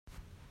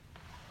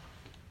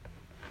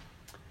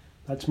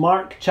That's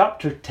Mark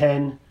chapter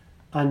 10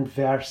 and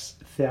verse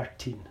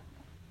 13.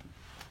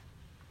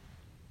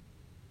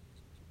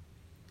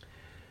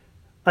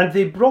 And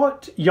they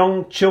brought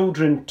young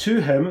children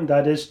to him,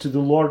 that is, to the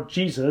Lord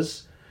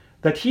Jesus,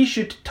 that he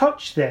should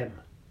touch them.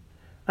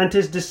 And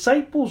his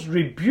disciples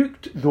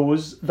rebuked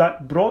those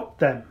that brought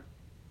them.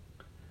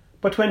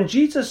 But when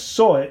Jesus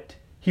saw it,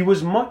 he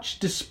was much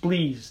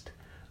displeased,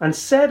 and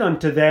said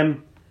unto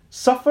them,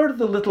 Suffer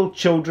the little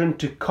children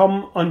to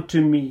come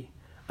unto me,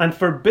 and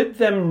forbid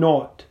them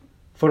not,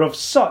 for of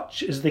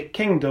such is the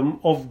kingdom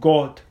of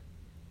God.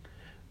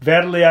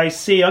 Verily I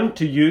say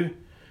unto you,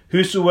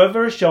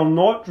 whosoever shall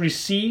not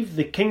receive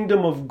the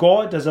kingdom of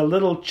God as a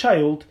little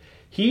child,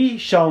 he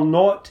shall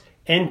not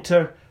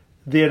enter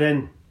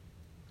therein.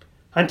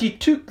 And he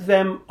took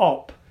them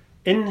up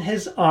in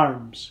his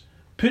arms,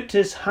 put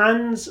his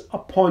hands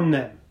upon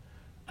them,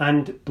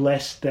 and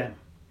blessed them.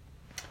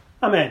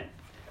 Amen.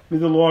 May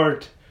the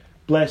Lord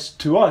bless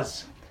to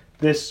us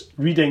this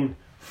reading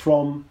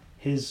from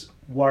his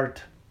word.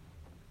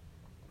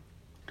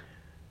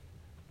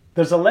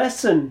 There's a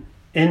lesson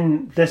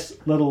in this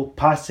little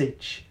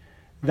passage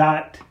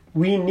that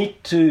we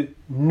need to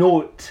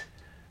note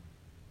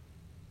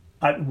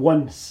at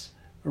once,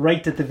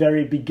 right at the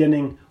very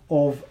beginning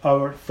of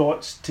our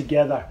thoughts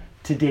together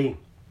today.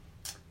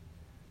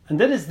 And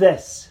it is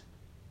this,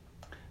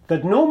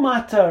 that no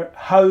matter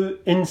how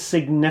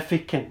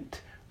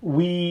insignificant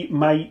we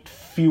might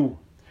feel,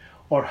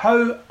 or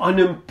how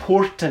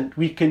unimportant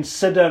we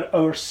consider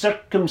our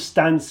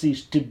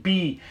circumstances to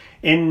be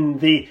in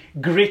the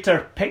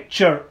greater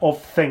picture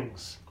of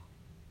things,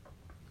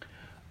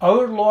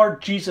 our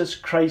Lord Jesus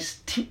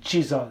Christ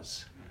teaches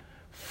us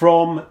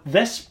from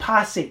this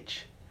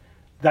passage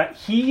that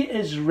he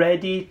is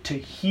ready to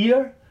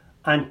hear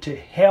and to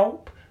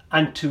help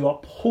and to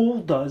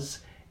uphold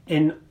us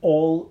in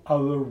all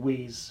our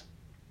ways.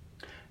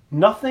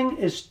 Nothing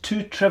is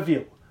too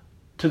trivial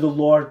to the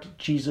Lord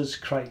Jesus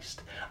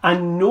Christ,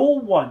 and no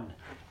one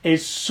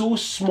is so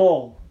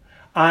small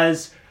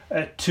as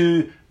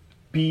to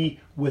be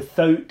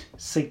without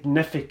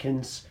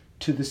significance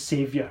to the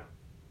Saviour.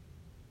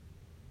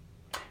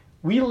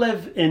 We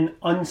live in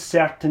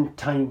uncertain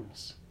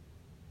times.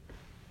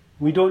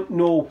 We don't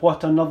know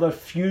what another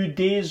few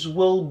days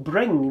will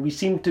bring. We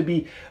seem to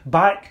be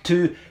back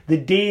to the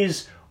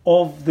days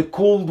of the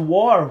Cold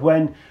War,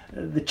 when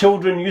the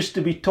children used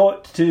to be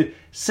taught to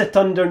sit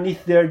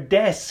underneath their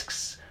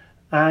desks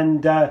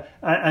and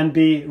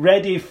be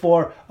ready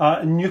for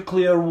a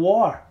nuclear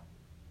war.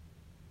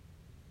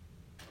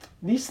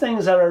 These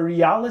things are a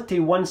reality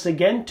once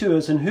again to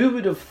us, and who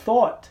would have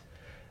thought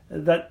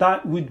that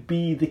that would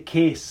be the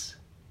case?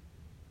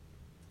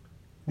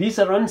 These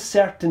are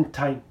uncertain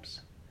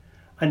times.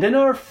 And in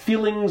our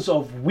feelings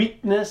of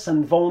weakness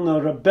and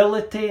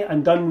vulnerability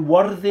and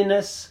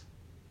unworthiness,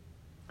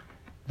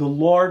 the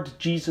Lord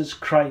Jesus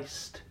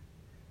Christ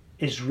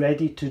is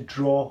ready to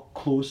draw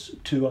close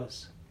to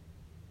us.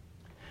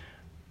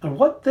 And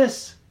what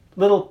this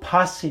little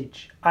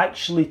passage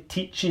actually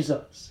teaches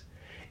us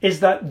is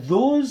that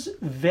those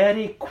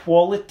very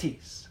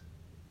qualities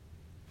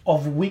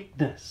of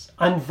weakness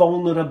and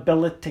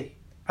vulnerability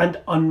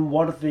and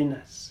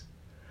unworthiness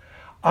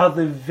are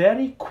the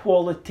very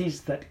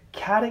qualities that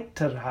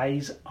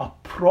characterize a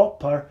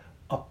proper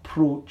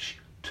approach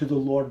to the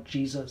Lord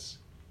Jesus.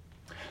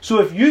 So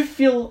if you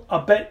feel a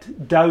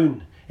bit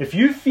down, if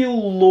you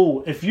feel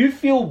low, if you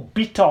feel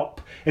beat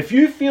up, if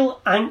you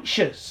feel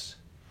anxious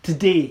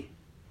today,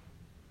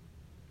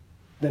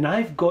 then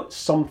I've got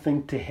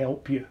something to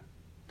help you.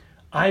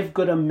 I've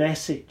got a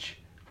message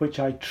which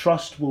I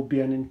trust will be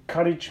an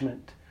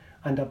encouragement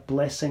and a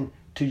blessing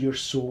to your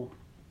soul.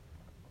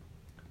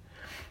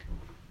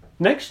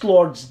 Next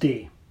Lord's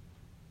Day,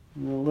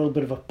 a little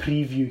bit of a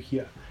preview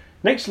here.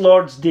 Next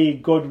Lord's Day,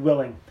 God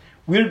willing,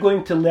 we're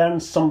going to learn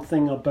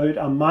something about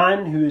a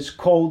man who is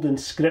called in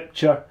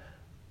Scripture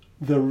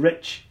the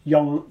rich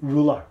young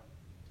ruler.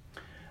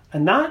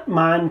 And that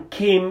man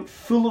came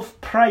full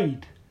of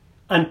pride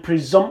and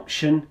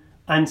presumption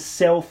and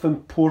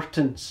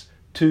self-importance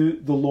to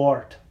the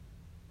Lord.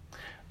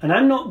 And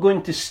I'm not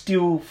going to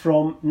steal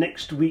from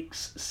next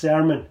week's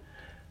sermon,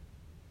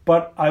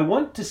 but I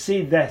want to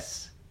say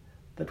this,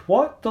 that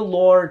what the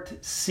Lord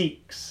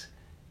seeks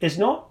is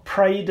not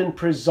pride and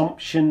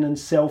presumption and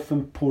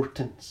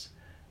self-importance,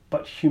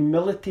 but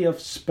humility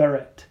of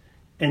spirit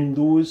in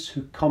those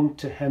who come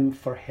to him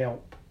for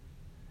help,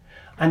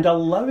 and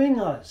allowing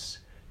us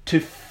to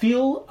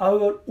feel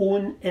our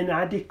own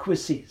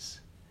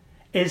inadequacies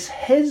is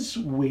his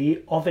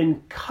way of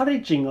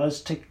encouraging us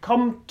to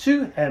come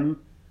to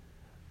him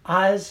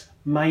as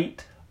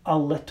might a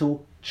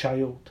little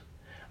child.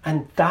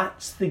 And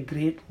that's the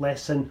great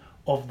lesson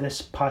of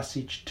this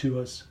passage to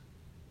us.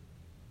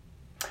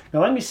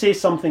 Now let me say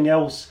something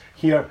else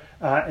here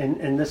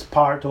in this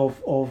part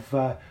of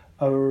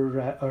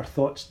our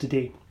thoughts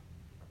today.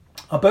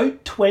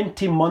 About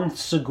 20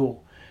 months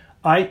ago,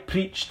 I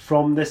preached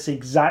from this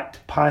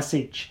exact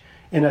passage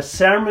in a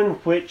sermon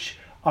which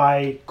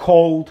I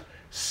called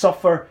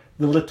Suffer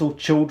the Little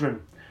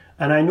Children.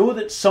 And I know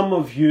that some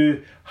of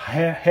you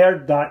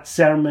heard that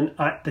sermon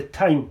at the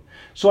time,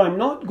 so I'm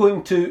not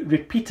going to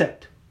repeat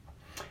it.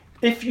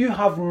 If you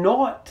have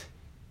not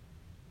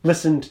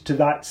listened to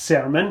that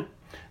sermon,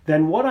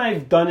 then what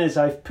I've done is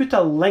I've put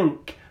a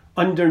link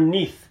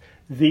underneath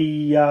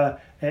the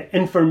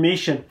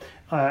information.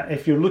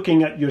 If you're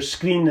looking at your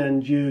screen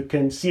and you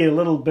can see a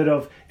little bit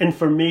of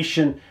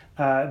information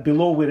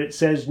below where it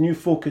says New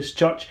Focus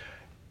Church,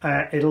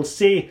 it'll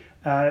say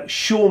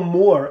show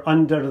more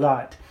under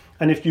that.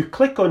 And if you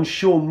click on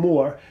show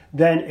more,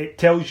 then it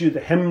tells you the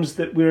hymns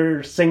that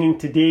we're singing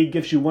today,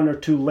 gives you 1 or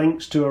 2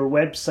 links to our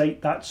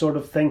website, that sort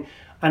of thing.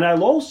 And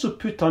I'll also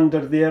put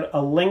under there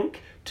a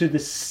link to the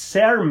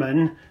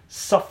sermon,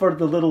 Suffer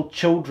the Little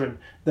Children,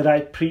 that I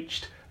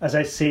preached, as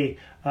I say,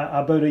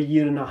 about 1.5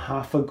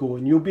 years ago.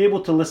 And you'll be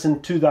able to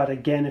listen to that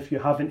again if you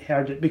haven't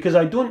heard it, because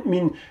I don't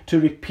mean to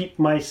repeat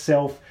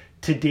myself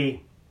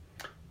today.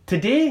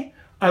 Today,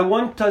 I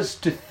want us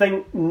to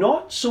think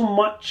not so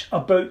much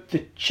about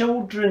the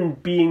children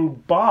being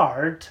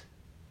barred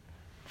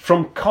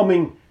from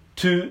coming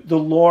to the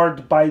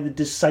Lord by the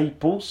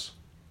disciples.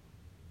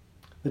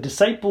 The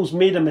disciples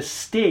made a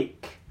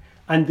mistake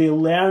and they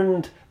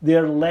learned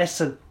their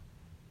lesson.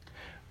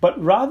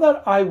 But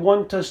rather, I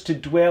want us to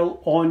dwell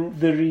on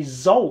the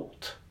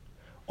result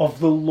of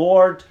the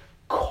Lord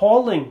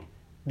calling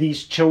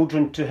these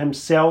children to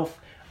himself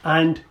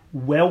and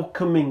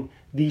welcoming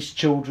these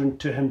children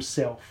to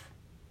himself.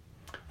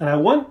 And I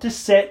want to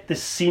set the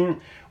scene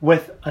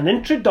with an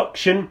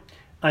introduction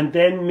and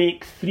then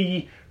make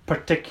 3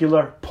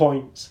 particular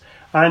points.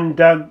 And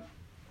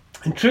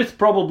in truth,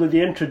 probably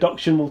the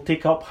introduction will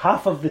take up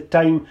half of the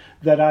time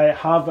that I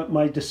have at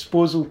my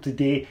disposal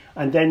today,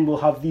 and then we'll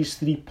have these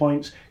 3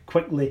 points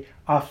quickly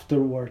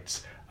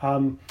afterwards.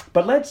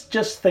 But let's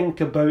just think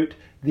about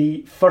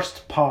the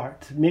first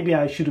part. Maybe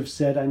I should have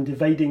said I'm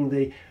dividing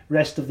the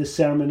rest of the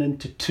sermon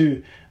into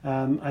 2,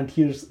 and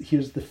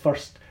here's the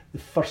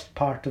first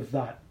part of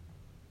that.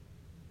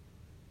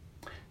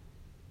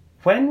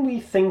 When we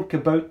think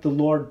about the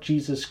Lord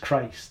Jesus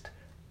Christ,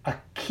 a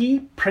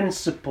key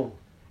principle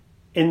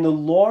in the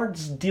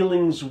Lord's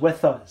dealings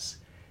with us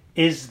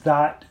is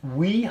that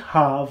we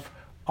have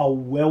a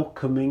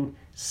welcoming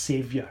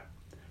Saviour.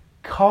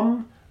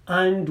 Come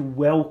and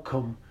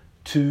welcome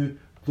to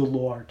the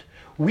Lord.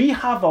 We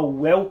have a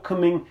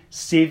welcoming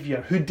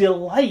Saviour who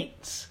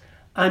delights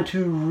and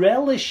who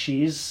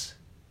relishes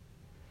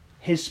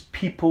his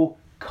people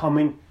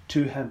coming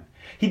to him.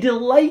 He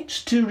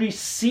delights to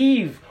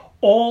receive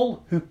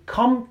all who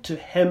come to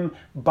him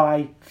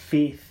by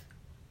faith.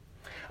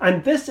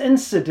 And this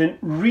incident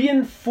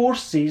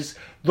reinforces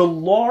the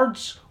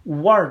Lord's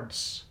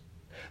words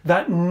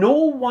that no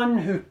one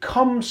who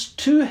comes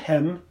to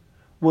him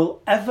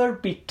will ever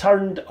be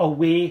turned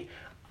away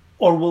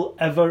or will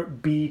ever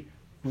be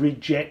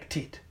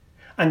rejected.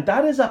 And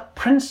that is a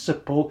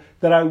principle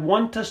that I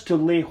want us to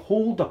lay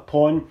hold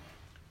upon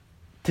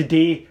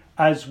today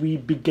as we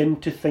begin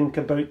to think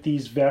about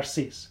these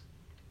verses.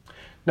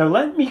 Now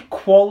let me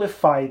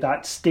qualify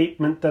that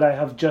statement that I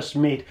have just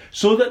made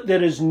so that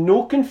there is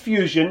no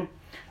confusion,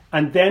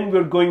 and then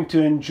we're going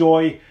to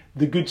enjoy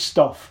the good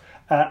stuff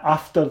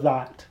after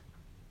that.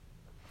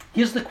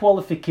 Here's the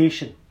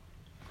qualification.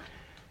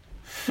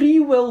 Free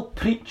will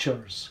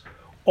preachers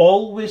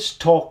always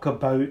talk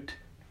about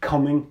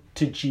coming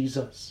to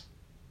Jesus.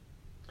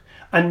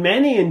 And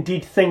many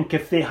indeed think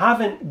if they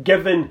haven't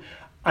given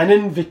an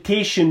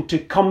invitation to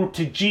come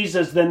to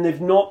Jesus, then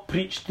they've not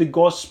preached the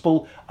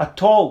gospel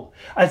at all,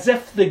 as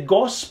if the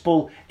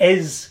gospel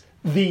is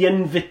the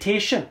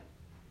invitation.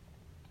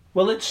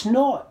 Well, it's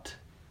not.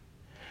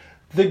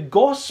 The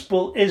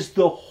gospel is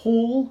the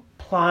whole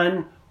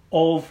plan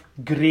of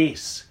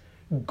grace,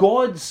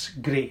 God's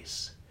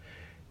grace,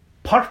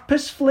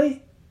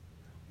 purposefully,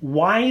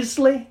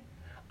 wisely,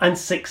 and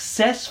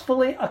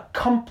successfully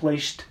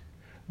accomplished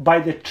by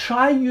the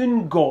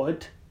triune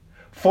God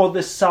for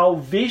the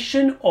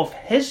salvation of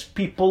his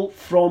people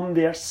from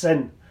their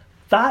sin.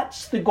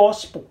 That's the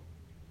gospel.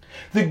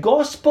 The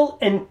gospel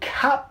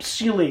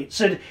encapsulates,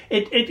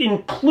 it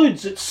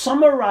includes, it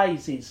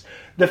summarizes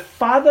the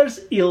Father's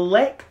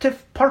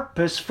elective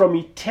purpose from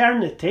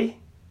eternity,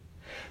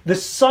 the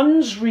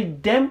Son's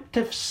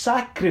redemptive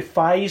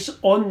sacrifice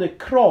on the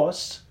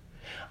cross,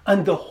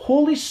 and the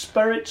Holy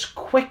Spirit's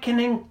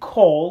quickening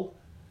call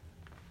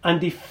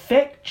and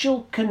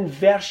effectual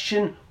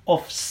conversion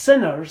of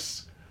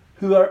sinners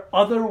who are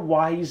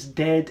otherwise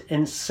dead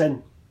in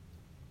sin.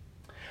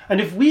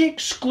 And if we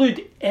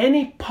exclude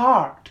any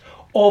part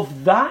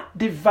of that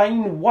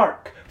divine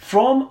work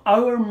from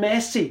our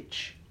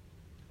message,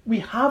 we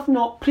have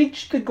not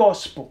preached the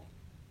gospel,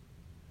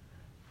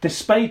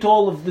 despite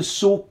all of the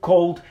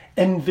so-called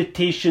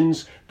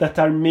invitations that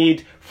are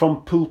made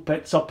from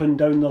pulpits up and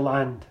down the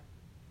land.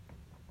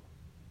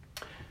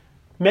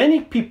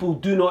 Many people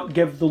do not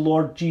give the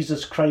Lord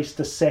Jesus Christ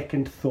a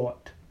second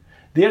thought.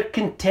 They're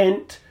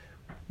content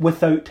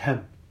without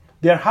him.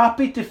 They're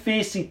happy to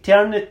face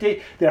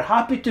eternity. They're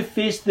happy to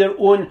face their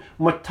own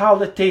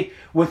mortality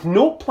with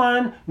no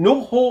plan, no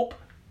hope,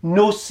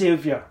 no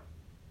Saviour.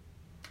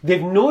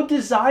 They've no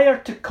desire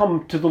to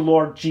come to the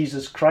Lord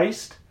Jesus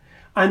Christ,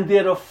 and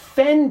they're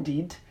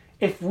offended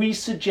if we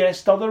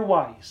suggest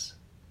otherwise.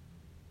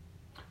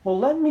 Well,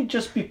 let me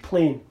just be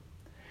plain.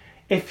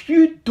 If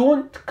you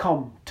don't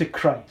come to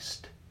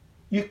Christ,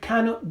 you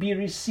cannot be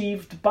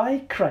received by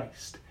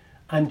Christ,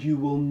 and you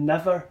will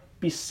never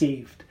be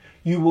saved.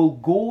 You will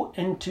go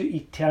into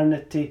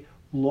eternity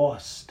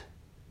lost.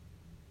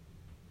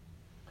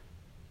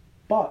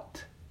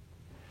 But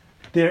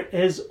there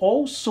is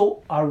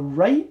also a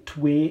right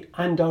way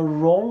and a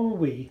wrong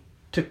way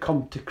to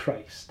come to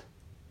Christ.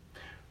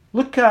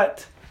 Look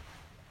at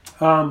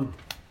the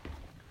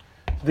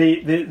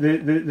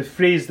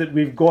phrase that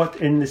we've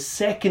got in the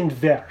second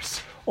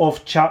verse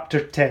of chapter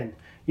 10.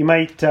 You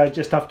might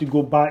just have to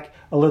go back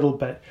a little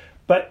bit.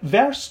 But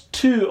verse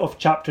 2 of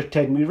chapter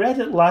 10, we read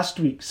it last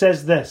week,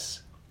 says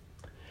this: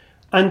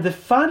 "And the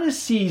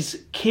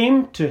Pharisees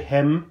came to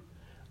him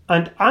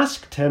and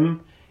asked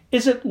him,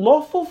 'Is it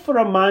lawful for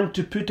a man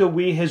to put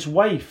away his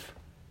wife?'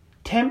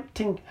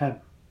 tempting him."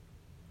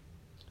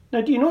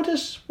 Now, do you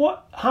notice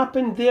what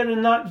happened there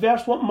in that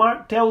verse, what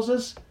Mark tells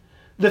us?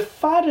 The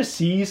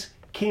Pharisees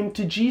came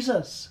to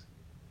Jesus.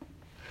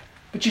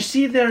 But you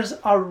see, there's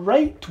a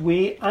right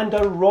way and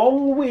a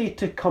wrong way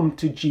to come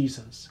to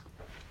Jesus.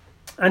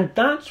 And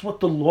that's what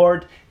the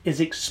Lord is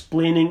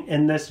explaining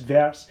in this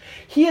verse.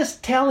 He is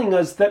telling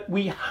us that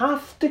we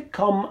have to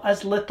come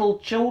as little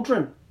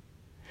children.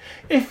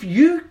 If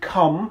you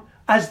come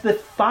as the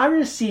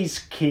Pharisees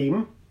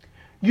came,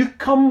 you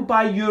come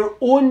by your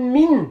own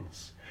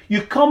means.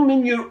 You come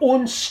in your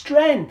own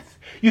strength.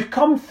 You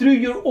come through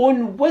your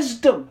own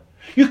wisdom.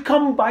 You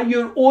come by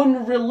your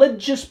own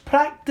religious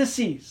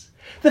practices.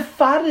 The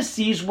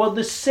Pharisees were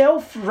the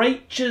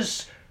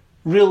self-righteous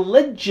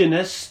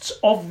religionists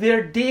of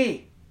their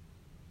day.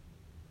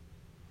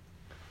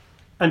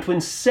 And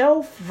when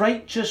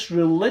self-righteous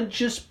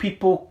religious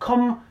people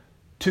come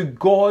to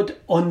God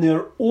on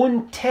their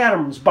own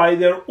terms, by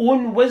their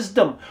own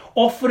wisdom,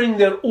 offering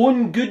their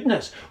own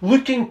goodness,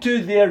 looking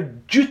to their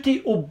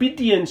duty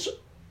obedience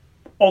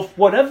of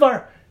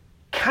whatever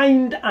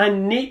kind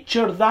and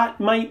nature that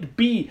might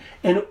be,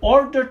 in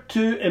order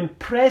to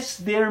impress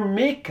their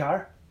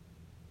Maker,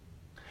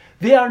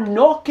 they are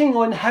knocking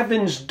on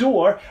heaven's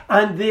door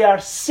and they are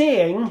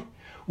saying,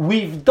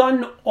 "We've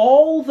done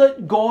all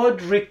that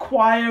God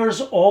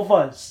requires of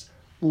us.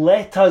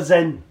 Let us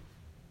in."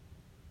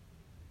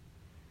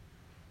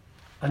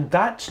 And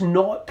that's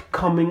not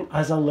coming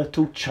as a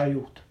little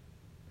child.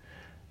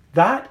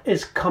 That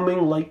is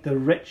coming like the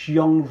rich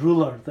young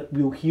ruler that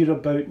we'll hear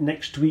about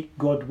next week,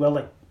 God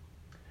willing.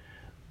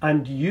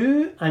 And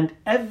you and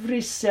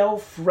every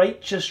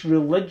self-righteous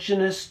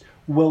religionist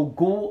will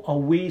go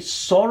away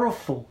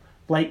sorrowful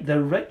like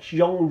the rich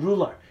young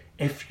ruler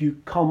if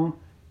you come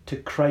to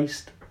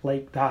Christ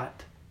like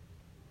that.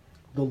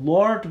 The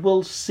Lord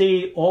will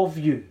say of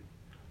you,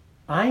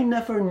 "I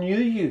never knew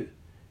you.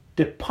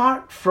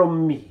 Depart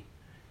from me,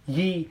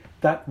 ye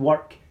that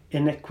work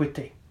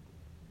iniquity."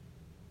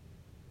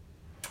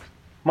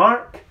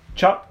 Mark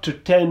chapter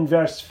 10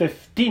 verse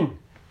 15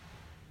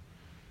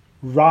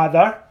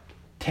 rather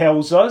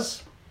tells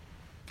us,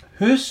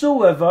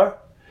 "Whosoever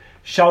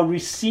shall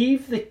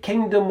receive the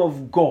kingdom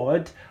of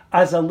God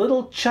as a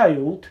little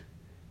child,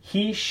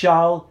 he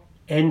shall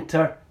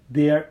enter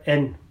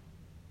therein."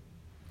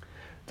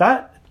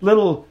 That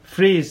little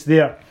phrase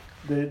there,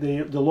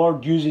 the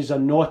Lord uses a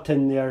not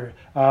in there.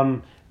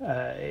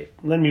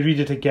 Let me read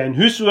it again.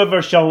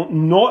 "Whosoever shall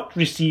not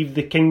receive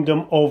the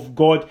kingdom of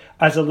God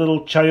as a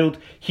little child,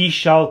 he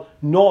shall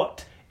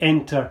not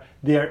enter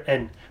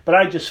therein." But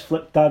I just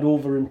flipped that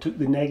over and took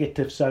the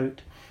negatives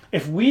out.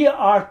 If we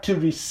are to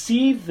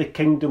receive the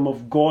kingdom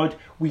of God,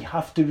 we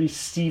have to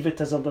receive it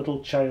as a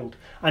little child.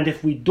 And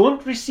if we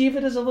don't receive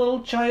it as a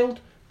little child,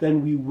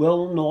 then we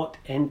will not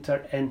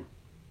enter in.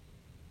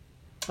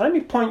 Let me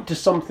point to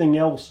something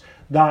else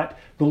that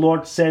the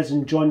Lord says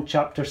in John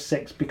chapter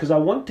 6, because I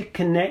want to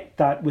connect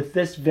that with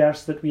this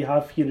verse that we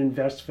have here in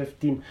verse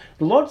 15.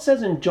 The Lord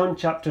says in John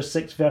chapter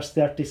 6 verse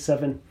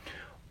 37,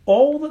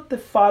 "All that the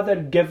Father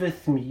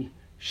giveth me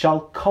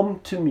shall come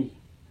to me,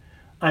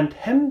 and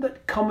him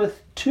that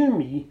cometh to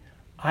me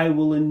I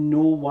will in no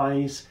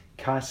wise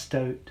cast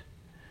out."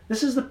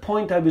 This is the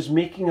point I was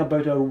making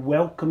about our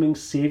welcoming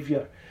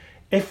Saviour.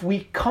 If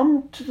we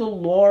come to the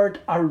Lord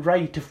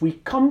aright, if we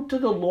come to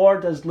the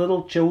Lord as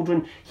little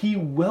children, he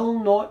will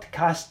not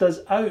cast us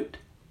out.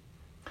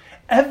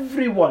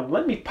 Everyone,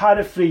 let me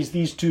paraphrase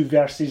these two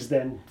verses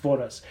then for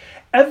us.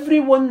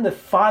 Everyone the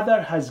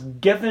Father has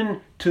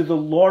given to the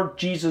Lord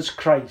Jesus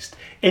Christ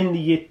in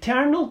the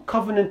eternal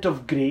covenant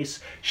of grace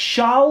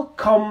shall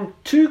come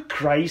to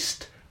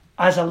Christ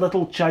as a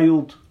little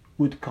child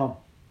would come.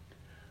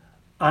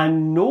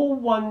 And no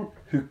one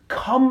who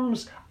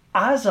comes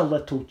as a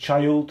little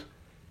child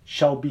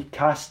shall be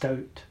cast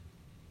out.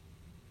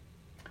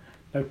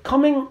 Now,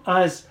 coming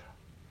as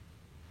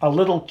a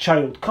little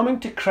child, coming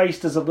to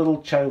Christ as a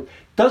little child,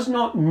 does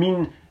not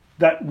mean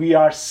that we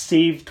are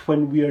saved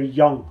when we are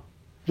young.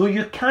 Though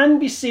you can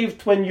be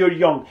saved when you're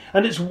young,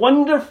 and it's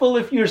wonderful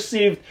if you're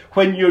saved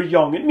when you're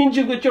young. It means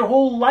you've got your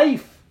whole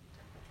life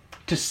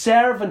to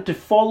serve and to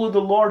follow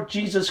the Lord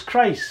Jesus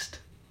Christ.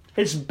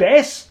 It's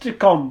best to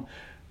come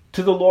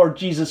to the Lord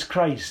Jesus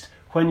Christ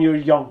when you're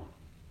young.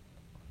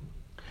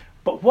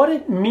 But what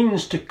it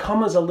means to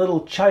come as a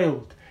little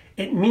child,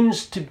 it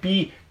means to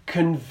be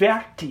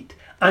converted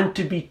and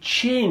to be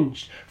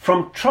changed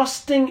from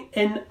trusting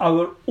in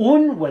our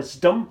own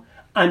wisdom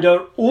and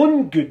our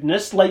own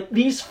goodness, like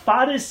these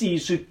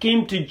Pharisees who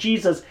came to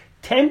Jesus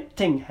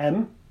tempting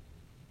him,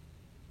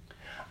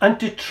 and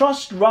to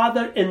trust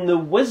rather in the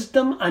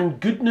wisdom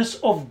and goodness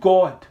of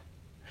God.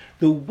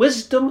 The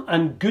wisdom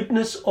and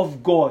goodness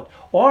of God.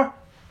 Or,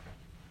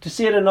 to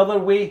say it another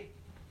way,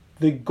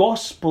 the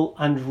gospel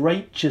and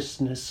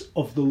righteousness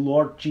of the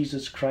Lord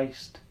Jesus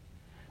Christ.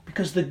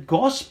 Because the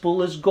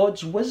gospel is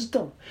God's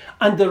wisdom,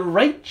 and the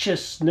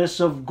righteousness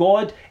of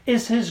God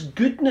is his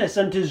goodness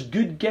and his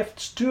good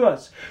gifts to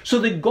us. So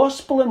the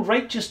gospel and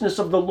righteousness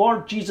of the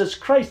Lord Jesus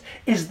Christ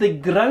is the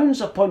grounds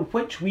upon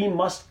which we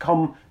must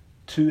come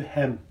to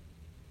him.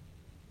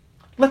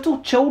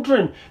 Little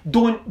children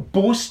don't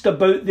boast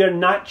about their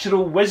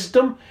natural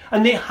wisdom,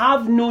 and they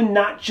have no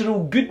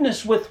natural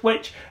goodness with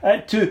which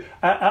to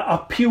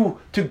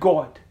appeal to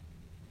God.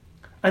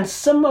 And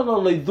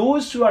similarly,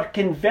 those who are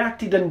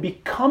converted and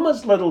become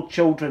as little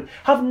children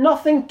have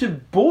nothing to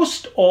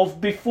boast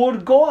of before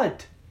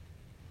God,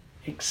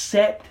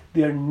 except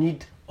their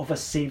need of a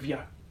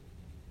Saviour.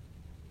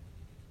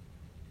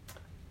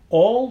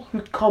 All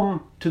who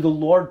come to the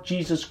Lord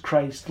Jesus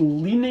Christ,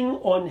 leaning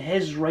on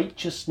his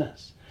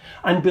righteousness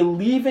and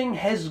believing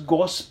his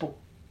gospel,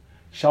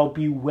 shall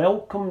be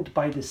welcomed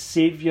by the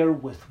Saviour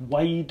with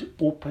wide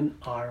open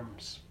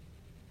arms.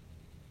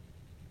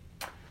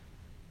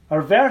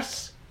 Our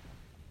verse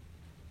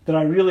that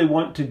I really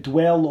want to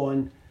dwell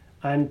on,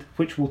 and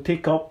which will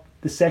take up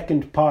the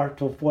second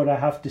part of what I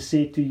have to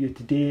say to you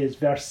today, is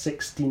verse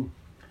 16.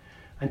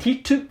 And he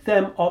took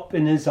them up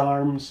in his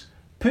arms,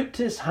 put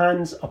his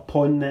hands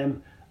upon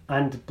them,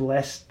 and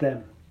blessed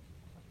them.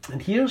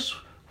 And here's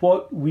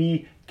what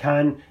we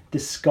can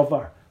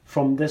discover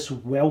from this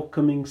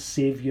welcoming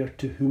Saviour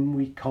to whom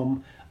we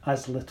come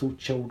as little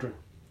children.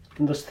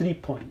 And there's 3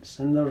 points,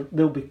 and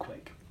they'll be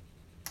quick.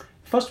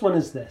 First one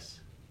is this.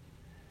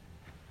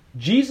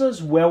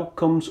 Jesus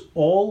welcomes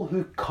all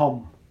who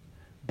come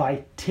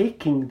by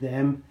taking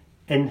them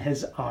in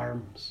his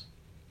arms.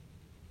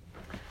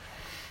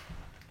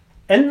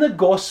 In the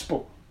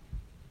gospel,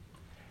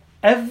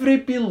 every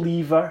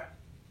believer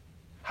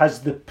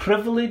has the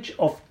privilege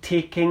of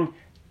taking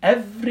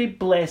every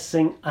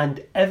blessing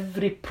and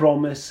every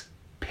promise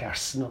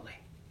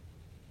personally.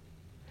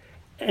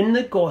 In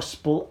the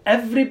gospel,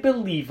 every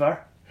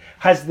believer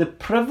has the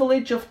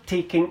privilege of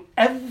taking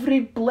every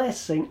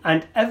blessing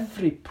and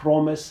every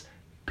promise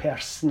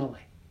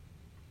personally.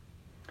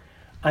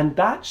 And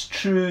that's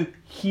true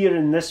here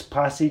in this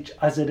passage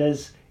as it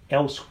is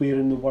elsewhere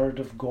in the Word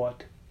of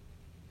God.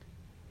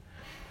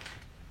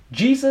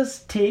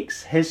 Jesus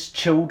takes his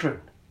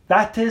children,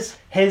 that is,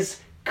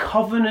 his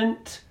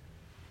covenant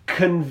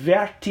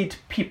converted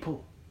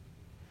people,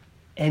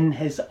 in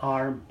his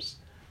arms.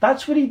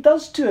 That's what he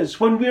does to us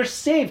when we're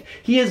saved.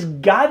 He is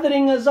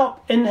gathering us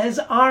up in his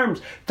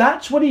arms.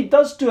 That's what he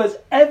does to us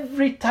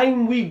every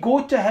time we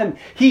go to him.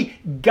 He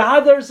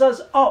gathers us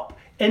up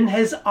in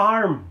his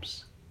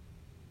arms.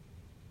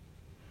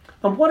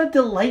 And what a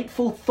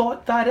delightful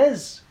thought that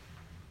is.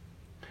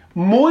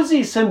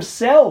 Moses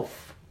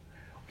himself,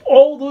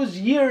 all those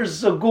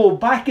years ago,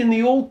 back in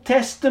the Old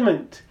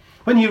Testament,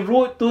 when he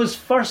wrote those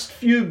first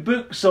few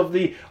books of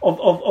the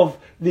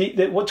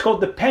what's called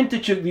the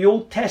Pentateuch, the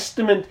Old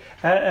Testament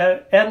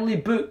early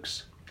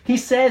books, he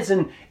says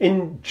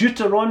in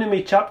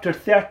Deuteronomy chapter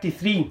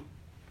 33,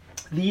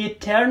 "The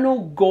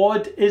eternal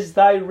God is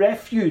thy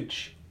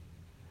refuge,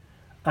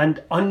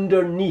 and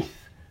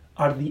underneath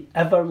are the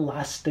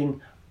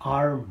everlasting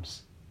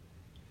arms."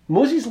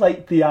 Moses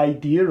liked the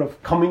idea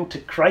of coming to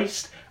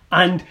Christ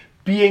and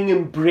being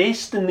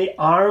embraced in the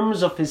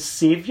arms of his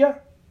Saviour.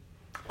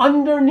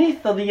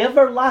 Underneath are the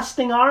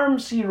everlasting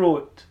arms, he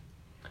wrote.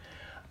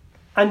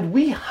 And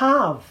we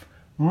have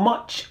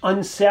much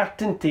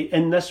uncertainty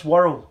in this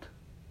world.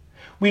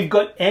 We've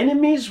got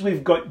enemies,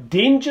 we've got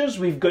dangers,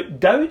 we've got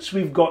doubts,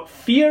 we've got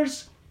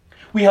fears.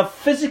 We have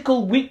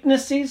physical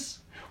weaknesses.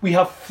 We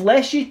have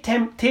fleshy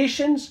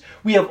temptations.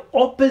 We have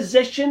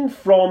opposition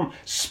from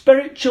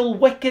spiritual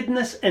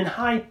wickedness in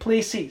high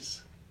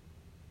places.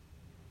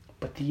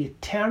 But the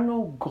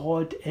eternal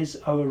God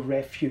is our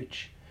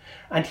refuge.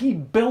 And he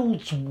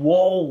builds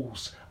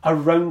walls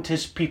around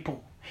his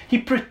people. He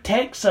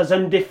protects us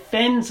and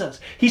defends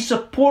us. He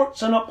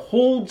supports and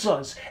upholds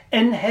us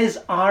in his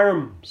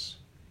arms.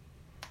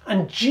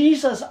 And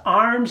Jesus'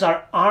 arms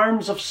are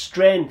arms of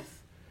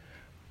strength,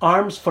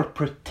 arms for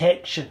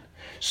protection,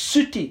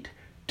 suited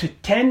to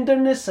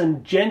tenderness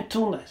and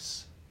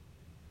gentleness.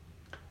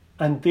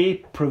 And they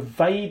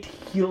provide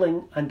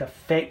healing and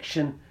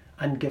affection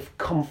and give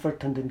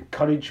comfort and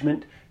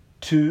encouragement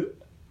to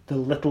the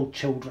little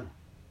children.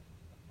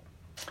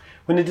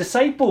 When the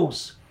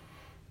disciples,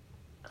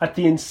 at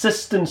the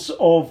insistence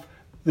of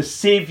the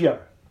Saviour,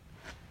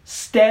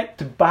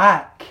 stepped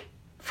back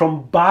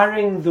from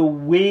barring the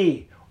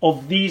way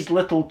of these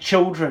little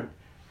children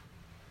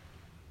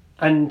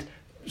and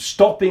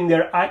stopping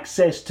their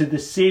access to the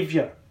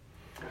Saviour,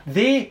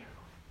 they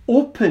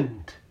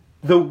opened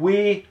the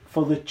way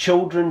for the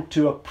children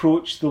to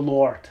approach the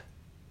Lord.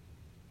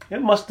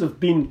 It must have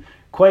been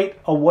quite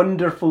a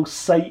wonderful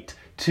sight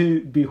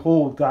to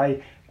behold.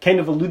 I kind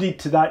of alluded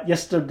to that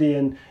yesterday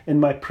in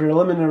my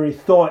preliminary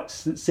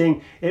thoughts, that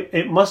saying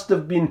it must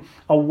have been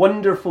a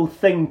wonderful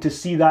thing to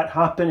see that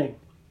happening.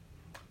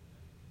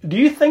 Do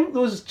you think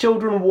those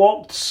children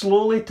walked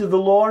slowly to the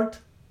Lord?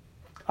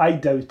 I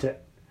doubt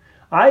it.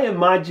 I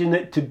imagine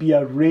it to be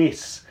a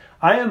race.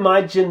 I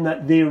imagine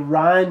that they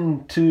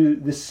ran to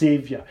the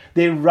Saviour.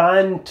 They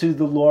ran to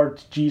the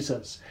Lord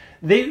Jesus.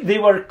 They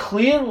were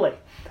clearly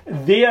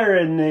there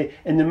in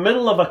the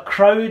middle of a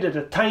crowd at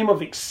a time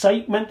of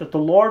excitement that the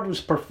Lord was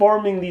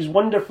performing these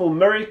wonderful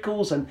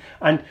miracles, and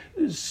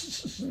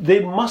they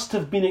must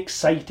have been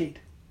excited.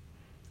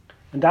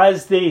 And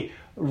as they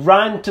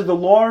ran to the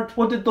Lord,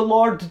 what did the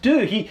Lord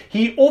do?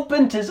 He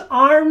opened his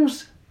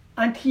arms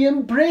and he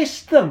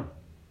embraced them.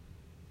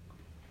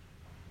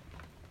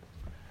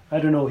 I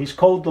don't know, he's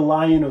called the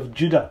Lion of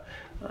Judah.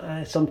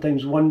 I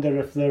sometimes wonder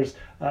if there's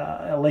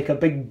like a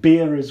big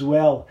bear as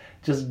well,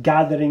 just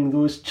gathering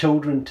those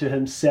children to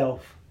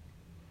himself.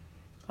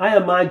 I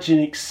imagine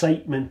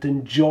excitement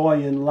and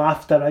joy and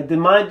laughter.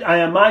 I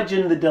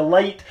imagine the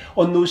delight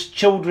on those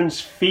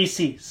children's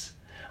faces.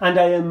 And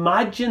I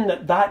imagine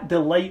that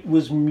delight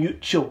was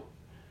mutual,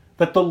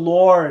 that the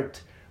Lord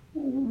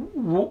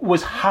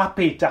was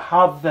happy to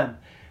have them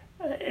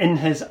in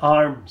his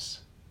arms.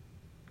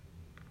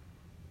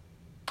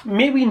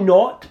 May we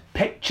not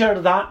picture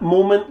that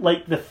moment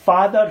like the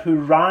father who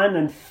ran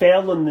and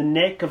fell on the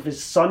neck of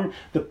his son,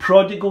 the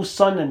prodigal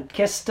son, and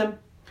kissed him.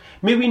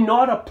 May we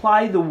not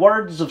apply the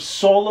words of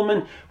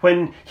Solomon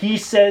when he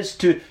says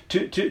to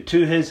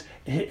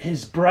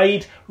his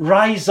bride,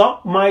 "Rise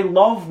up, my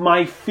love,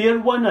 my fair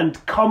one,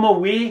 and come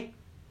away."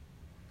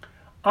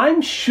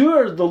 I'm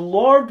sure the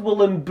Lord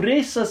will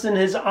embrace us in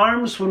his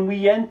arms when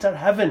we enter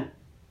heaven.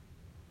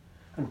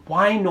 And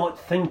why not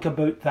think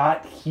about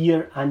that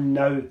here and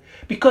now?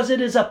 Because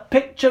it is a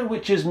picture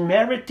which is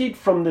merited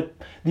from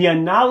the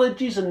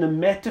analogies and the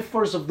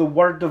metaphors of the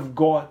Word of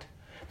God.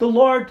 The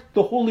Lord,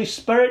 the Holy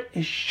Spirit,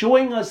 is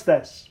showing us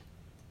this.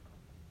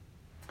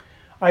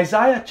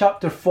 Isaiah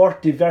chapter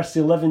 40 verse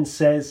 11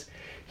 says,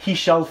 "He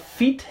shall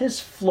feed his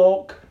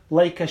flock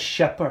like a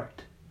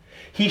shepherd.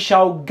 He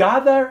shall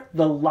gather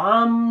the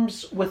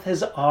lambs with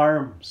his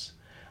arms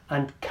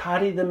and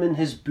carry them in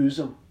his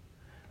bosom,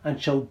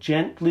 and shall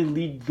gently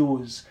lead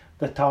those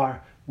that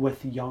are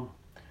with young."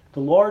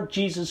 The Lord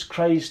Jesus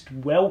Christ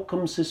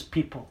welcomes his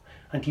people,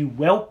 and he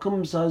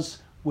welcomes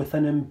us with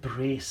an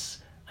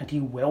embrace, and he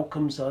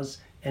welcomes us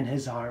in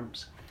his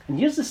arms. And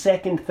here's the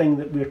second thing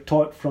that we're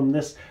taught from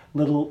this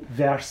little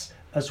verse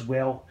as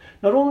well.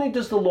 Not only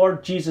does the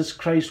Lord Jesus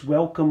Christ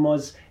welcome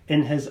us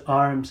in his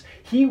arms,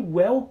 he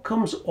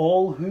welcomes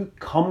all who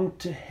come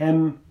to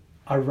him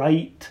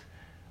aright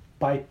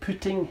by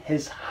putting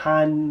his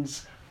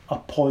hands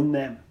upon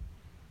them.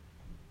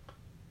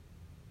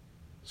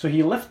 So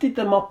he lifted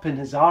them up in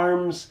his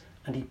arms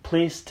and he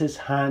placed his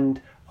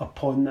hand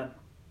upon them.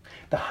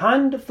 The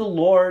hand of the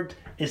Lord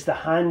is the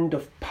hand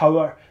of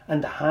power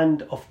and the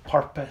hand of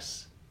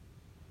purpose.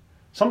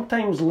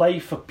 Sometimes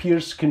life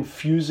appears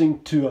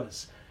confusing to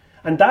us,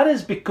 and that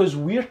is because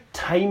we're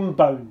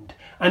time-bound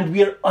and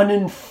we're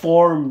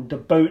uninformed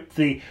about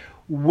the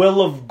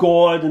will of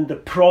God and the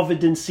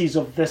providences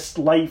of this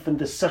life and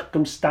the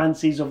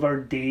circumstances of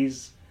our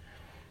days.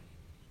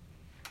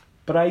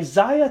 But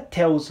Isaiah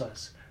tells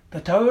us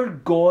that our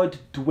God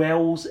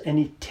dwells in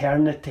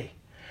eternity,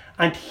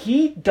 and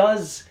he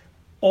does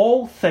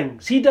all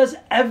things, he does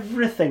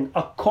everything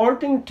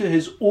according to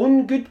his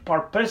own good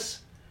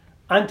purpose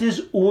and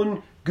his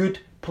own good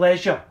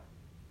pleasure.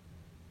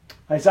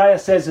 Isaiah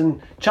says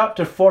in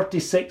chapter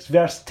 46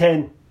 verse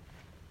 10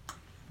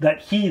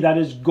 that he, that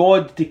is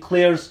God,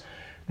 declares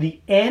the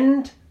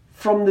end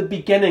from the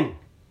beginning,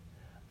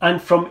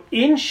 and from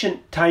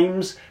ancient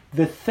times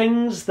the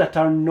things that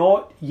are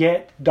not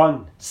yet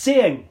done,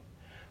 saying,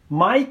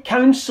 "My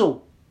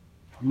counsel,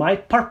 my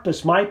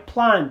purpose, my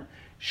plan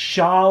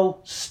shall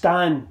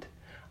stand,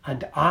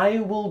 and I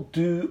will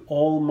do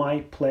all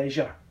my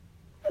pleasure."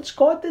 It's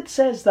God that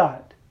says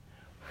that.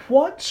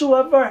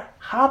 Whatsoever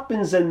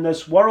happens in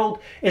this world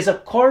is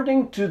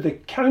according to the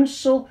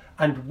counsel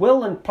and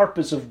will and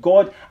purpose of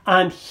God,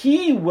 and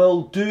he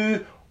will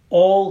do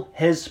all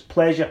his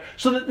pleasure.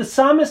 So that the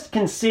psalmist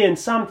can say in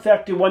Psalm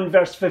 31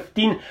 verse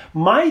 15,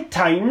 "My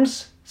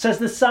times," says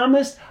the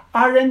psalmist,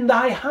 "are in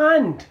thy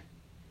hand.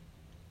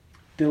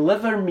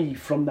 Deliver me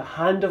from the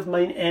hand of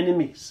mine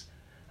enemies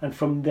and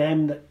from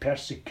them that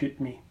persecute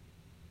me."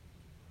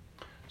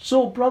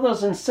 So,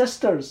 brothers and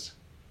sisters,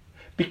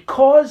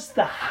 because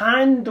the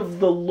hand of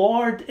the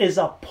Lord is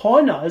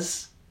upon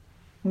us,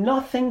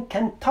 nothing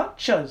can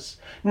touch us.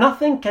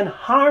 Nothing can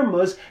harm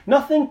us.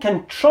 Nothing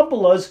can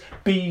trouble us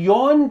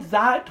beyond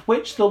that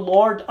which the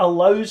Lord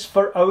allows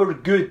for our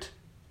good.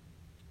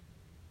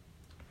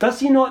 Does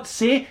he not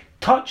say,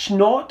 touch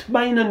not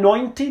mine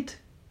anointed?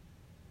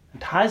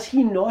 And has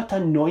he not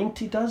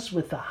anointed us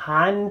with the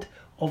hand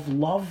of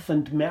love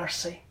and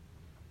mercy?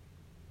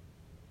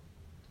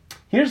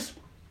 Here's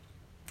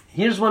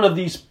one of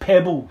these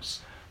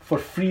pebbles for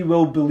free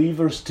will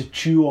believers to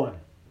chew on.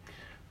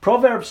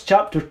 Proverbs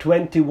chapter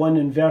 21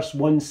 and verse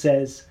 1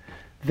 says,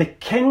 "The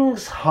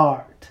king's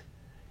heart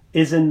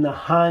is in the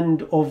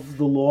hand of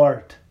the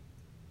Lord."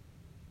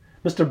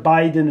 Mr.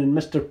 Biden and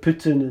Mr.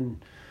 Putin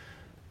and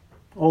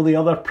all the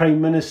other prime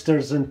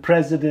ministers and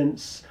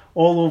presidents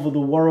all over the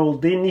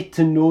world, they need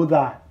to know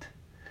that.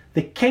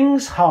 The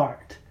king's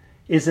heart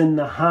is in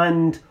the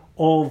hand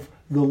of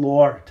the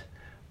Lord.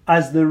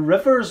 As the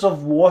rivers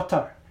of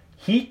water,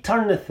 he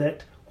turneth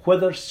it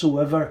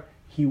whithersoever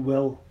he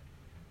will.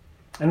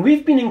 And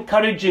we've been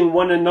encouraging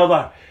one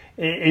another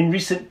in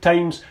recent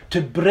times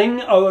to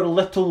bring our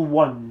little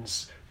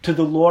ones to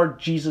the Lord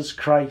Jesus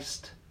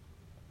Christ.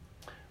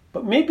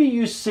 But maybe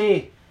you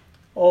say,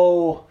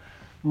 "Oh,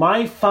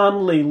 my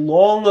family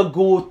long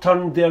ago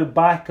turned their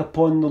back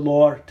upon the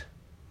Lord.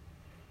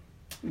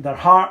 Their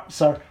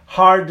hearts are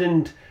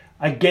hardened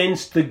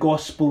against the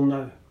gospel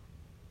now."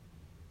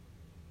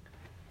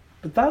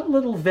 But that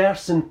little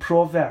verse in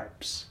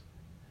Proverbs,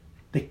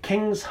 "The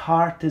king's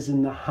heart is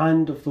in the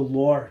hand of the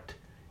Lord.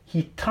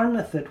 He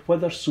turneth it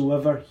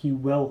whithersoever he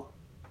will."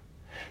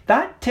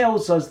 That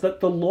tells us that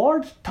the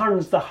Lord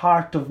turns the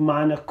heart of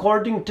man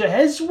according to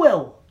his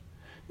will,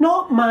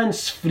 not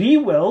man's free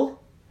will.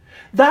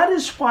 That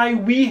is why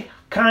we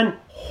can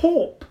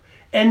hope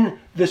in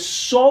the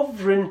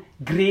sovereign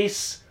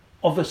grace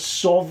of a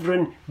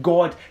sovereign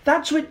God.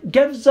 That's what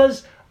gives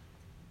us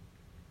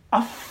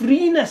a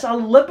freeness, a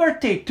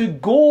liberty to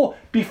go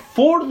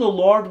before the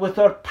Lord with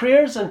our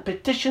prayers and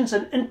petitions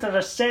and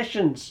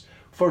intercessions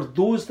for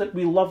those that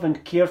we love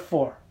and care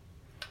for.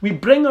 We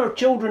bring our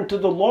children to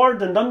the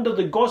Lord and under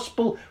the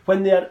gospel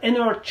when they are in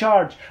our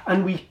charge,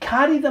 and we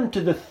carry them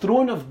to the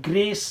throne of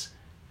grace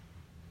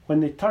when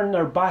they turn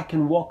their back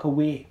and walk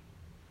away.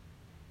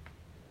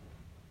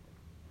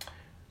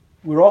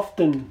 We're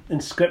often in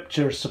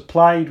Scripture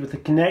supplied with a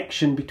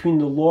connection between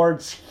the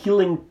Lord's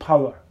healing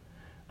power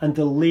and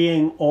the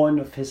laying on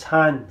of his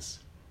hands.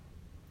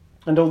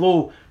 And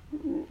although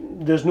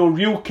there's no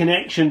real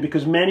connection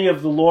because many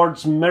of the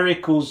Lord's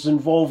miracles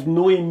involved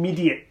no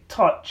immediate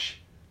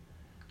touch,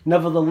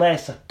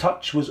 nevertheless a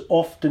touch was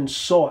often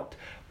sought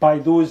by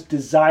those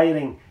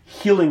desiring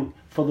healing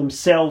for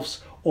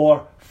themselves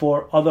or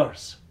for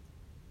others.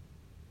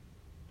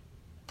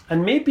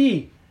 And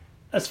maybe,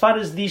 as far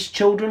as these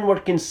children were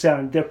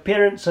concerned, their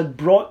parents had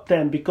brought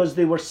them because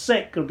they were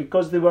sick or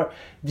because they were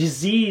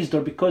diseased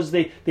or because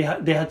they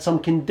had some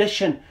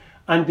condition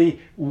and they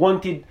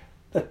wanted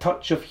a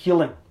touch of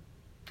healing.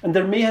 And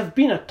there may have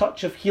been a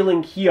touch of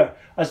healing here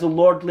as the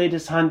Lord laid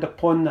his hand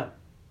upon them.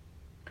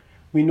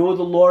 We know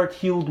the Lord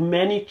healed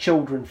many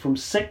children from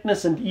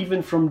sickness and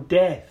even from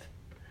death.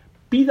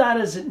 Be that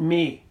as it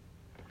may,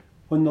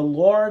 when the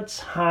Lord's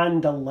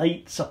hand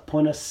alights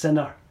upon a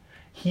sinner,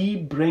 he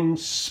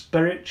brings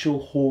spiritual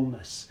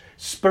wholeness,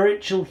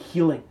 spiritual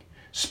healing,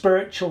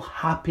 spiritual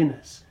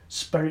happiness,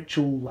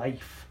 spiritual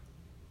life.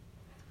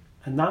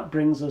 And that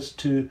brings us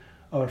to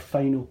our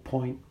final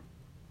point.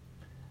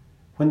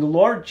 When the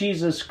Lord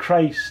Jesus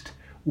Christ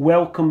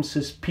welcomes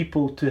his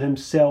people to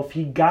himself,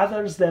 he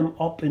gathers them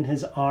up in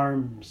his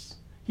arms.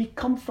 He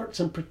comforts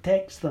and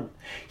protects them.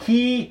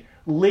 He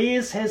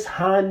lays his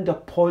hand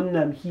upon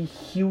them. He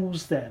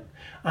heals them.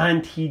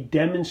 And he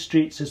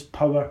demonstrates his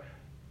power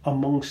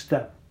amongst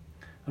them.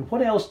 And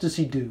what else does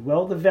he do?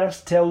 Well, the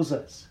verse tells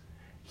us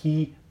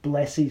he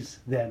blesses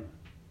them.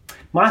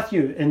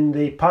 Matthew, in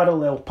the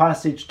parallel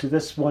passage to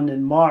this one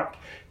in Mark,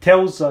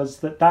 tells us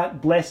that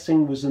that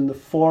blessing was in the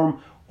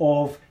form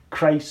of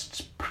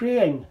Christ's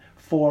praying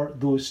for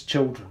those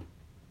children.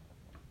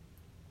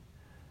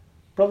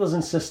 Brothers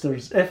and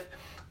sisters, if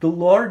the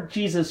Lord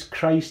Jesus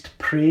Christ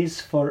prays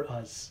for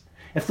us,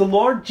 if the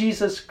Lord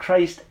Jesus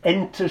Christ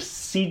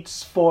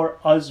intercedes for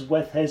us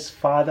with his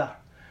Father,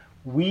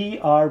 we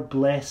are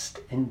blessed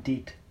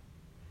indeed.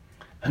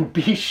 And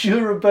be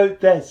sure about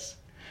this: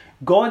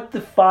 God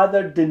the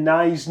Father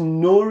denies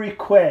no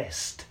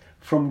request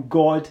from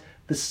God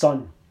the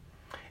Son.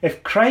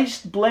 If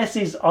Christ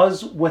blesses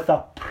us with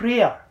a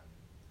prayer,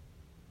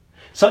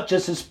 such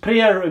as his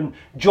prayer in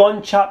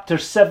John chapter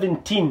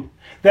 17,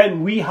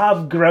 then we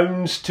have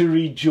grounds to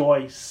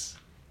rejoice.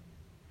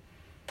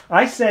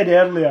 I said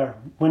earlier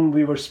when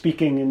we were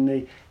speaking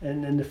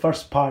in the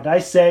first part, I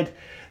said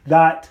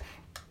that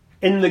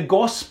in the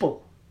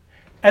gospel,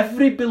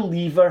 every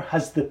believer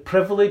has the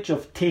privilege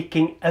of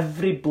taking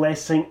every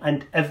blessing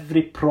and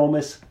every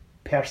promise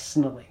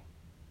personally.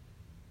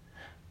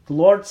 The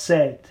Lord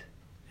said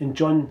in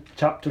John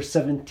chapter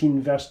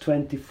 17 verse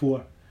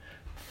 24,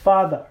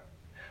 "Father,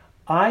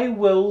 I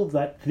will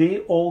that they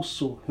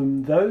also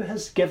whom thou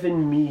hast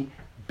given me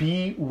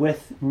be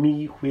with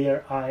me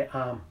where I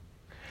am,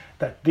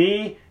 that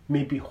they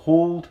may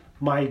behold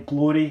my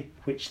glory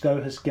which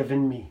thou hast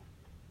given me.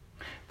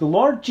 The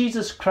Lord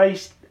Jesus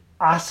Christ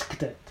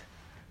asked it,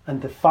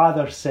 and the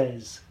Father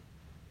says,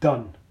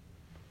 done.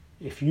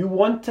 If you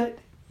want it,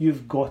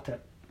 you've got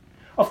it.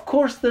 Of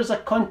course, there's a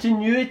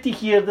continuity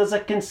here. There's a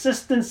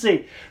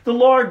consistency. The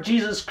Lord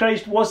Jesus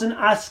Christ wasn't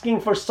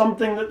asking for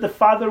something that the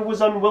Father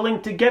was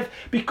unwilling to give,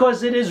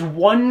 because it is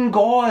one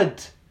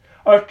God.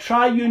 Our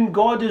triune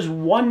God is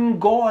one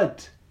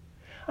God.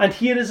 And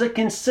here is a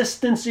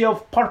consistency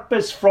of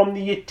purpose from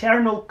the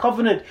eternal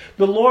covenant.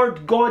 The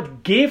Lord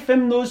God gave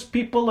him those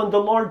people, and the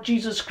Lord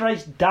Jesus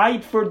Christ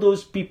died for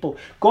those people.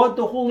 God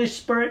the Holy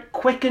Spirit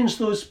quickens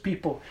those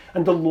people.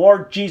 And the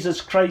Lord Jesus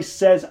Christ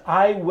says,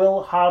 I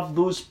will have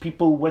those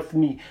people with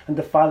me. And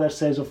the Father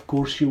says, of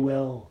course you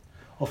will.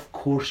 Of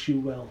course you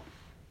will.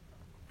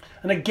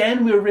 And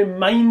again, we're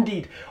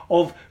reminded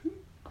of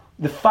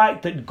the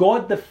fact that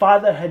God the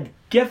Father had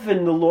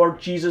given the Lord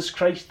Jesus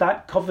Christ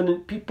that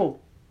covenant people.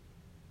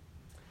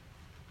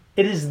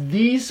 It is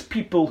these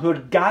people who are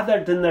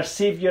gathered in their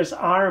Saviour's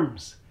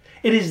arms.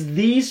 It is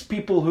these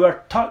people who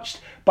are touched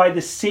by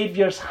the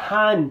Saviour's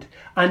hand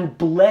and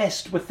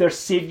blessed with their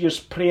Saviour's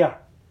prayer.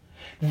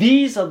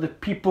 These are the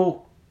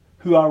people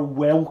who are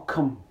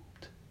welcomed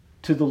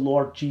to the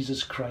Lord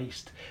Jesus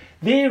Christ.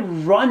 They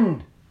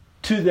run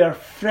to their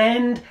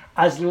friend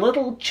as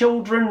little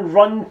children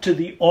run to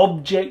the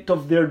object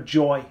of their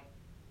joy.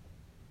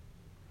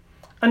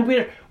 And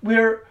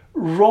we're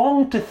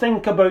wrong to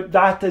think about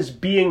that as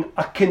being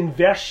a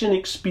conversion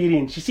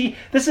experience. You see,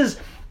 this is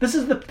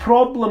the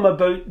problem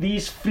about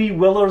these free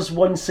willers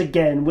once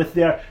again with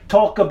their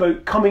talk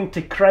about coming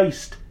to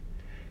Christ.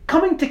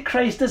 Coming to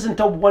Christ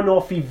isn't a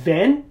one-off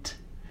event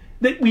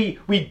that we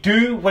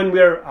do when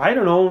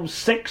we're,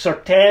 6 or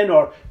 10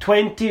 or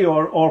 20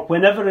 or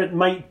whenever it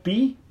might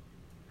be.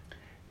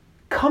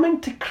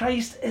 Coming to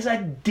Christ is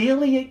a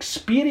daily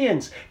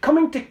experience.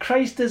 Coming to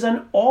Christ is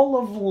an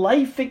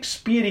all-of-life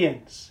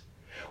experience.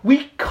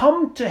 We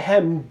come to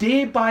him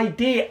day by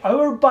day,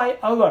 hour by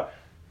hour,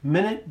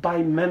 minute by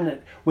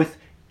minute, with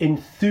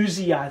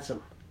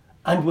enthusiasm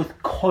and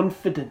with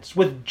confidence,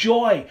 with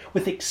joy,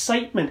 with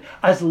excitement,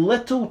 as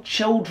little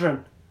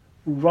children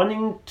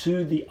running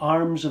to the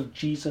arms of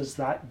Jesus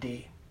that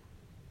day.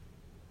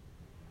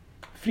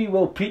 Free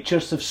will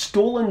preachers have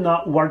stolen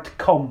that word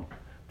come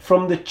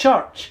from the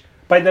church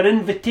by their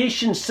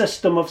invitation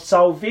system of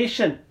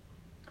salvation.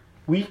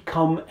 We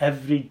come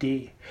every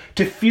day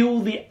to feel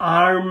the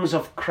arms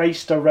of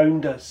Christ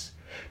around us,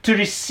 to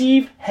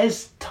receive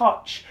his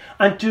touch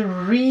and to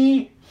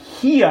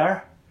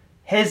re-hear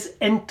his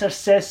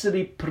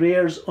intercessory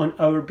prayers on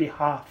our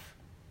behalf.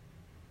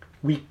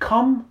 We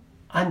come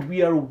and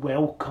we are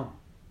welcome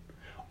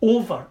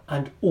over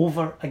and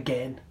over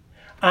again.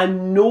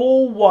 And no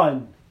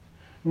one,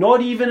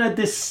 not even a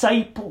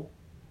disciple,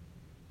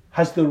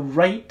 has the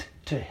right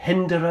to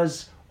hinder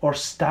us or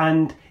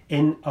stand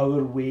in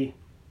our way.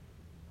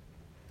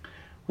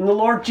 When the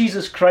Lord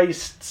Jesus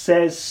Christ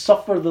says,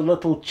 suffer the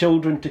little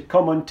children to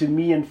come unto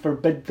me and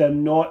forbid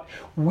them not,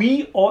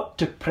 we ought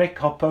to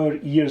prick up our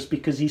ears,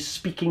 because he's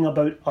speaking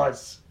about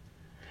us.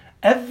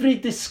 Every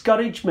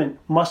discouragement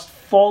must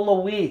fall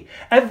away.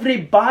 Every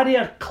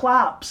barrier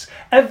claps.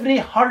 Every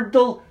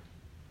hurdle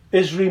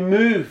is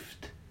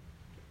removed.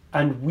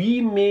 And we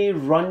may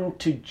run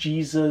to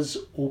Jesus'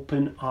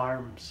 open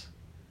arms.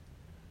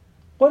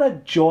 What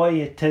a joy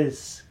it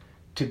is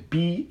to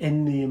be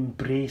in the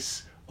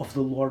embrace of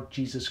the Lord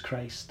Jesus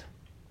Christ.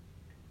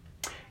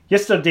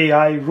 Yesterday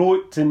I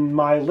wrote in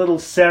my little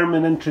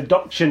sermon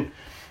introduction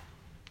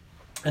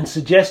and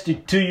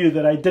suggested to you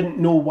that I didn't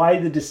know why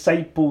the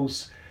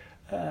disciples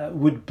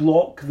would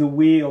block the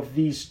way of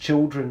these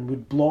children,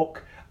 would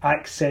block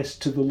access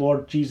to the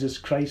Lord Jesus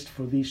Christ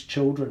for these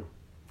children.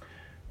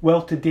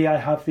 Well, today I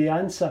have the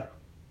answer.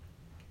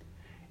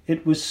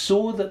 It was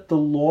so that the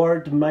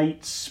Lord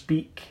might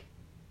speak.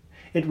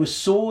 It was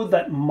so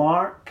that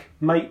Mark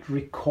might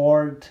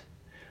record.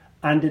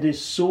 And it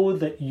is so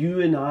that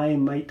you and I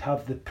might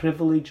have the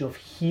privilege of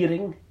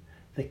hearing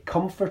the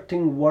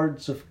comforting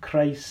words of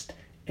Christ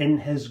in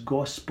his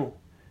gospel,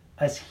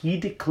 as he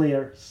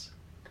declares,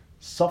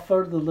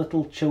 suffer the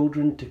little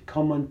children to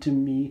come unto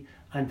me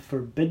and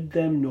forbid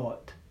them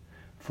not,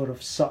 for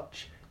of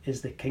such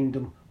is the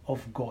kingdom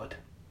of God.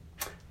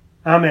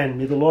 Amen.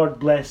 May the Lord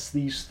bless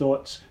these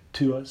thoughts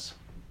to us.